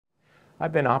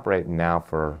I've been operating now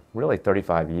for really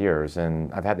 35 years,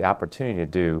 and I've had the opportunity to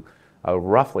do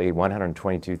roughly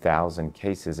 122,000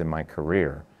 cases in my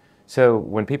career. So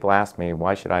when people ask me,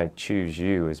 why should I choose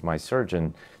you as my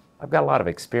surgeon, I've got a lot of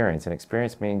experience, and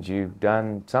experience means you've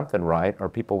done something right or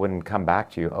people wouldn't come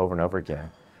back to you over and over again.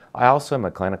 I also am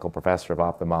a clinical professor of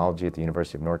ophthalmology at the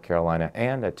University of North Carolina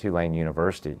and at Tulane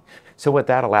University. So what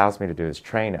that allows me to do is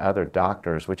train other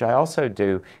doctors, which I also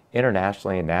do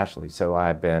internationally and nationally. So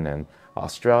I've been in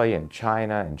Australia and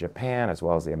China and Japan, as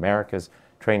well as the Americas,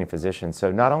 training physicians.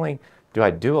 So not only do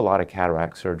I do a lot of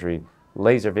cataract surgery,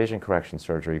 laser vision correction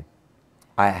surgery,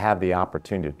 I have the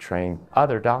opportunity to train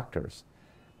other doctors.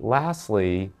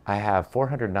 Lastly, I have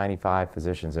 495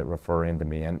 physicians that refer into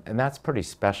me, and that's pretty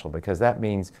special because that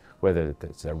means whether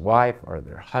it's their wife or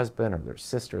their husband or their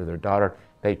sister or their daughter,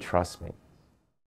 they trust me.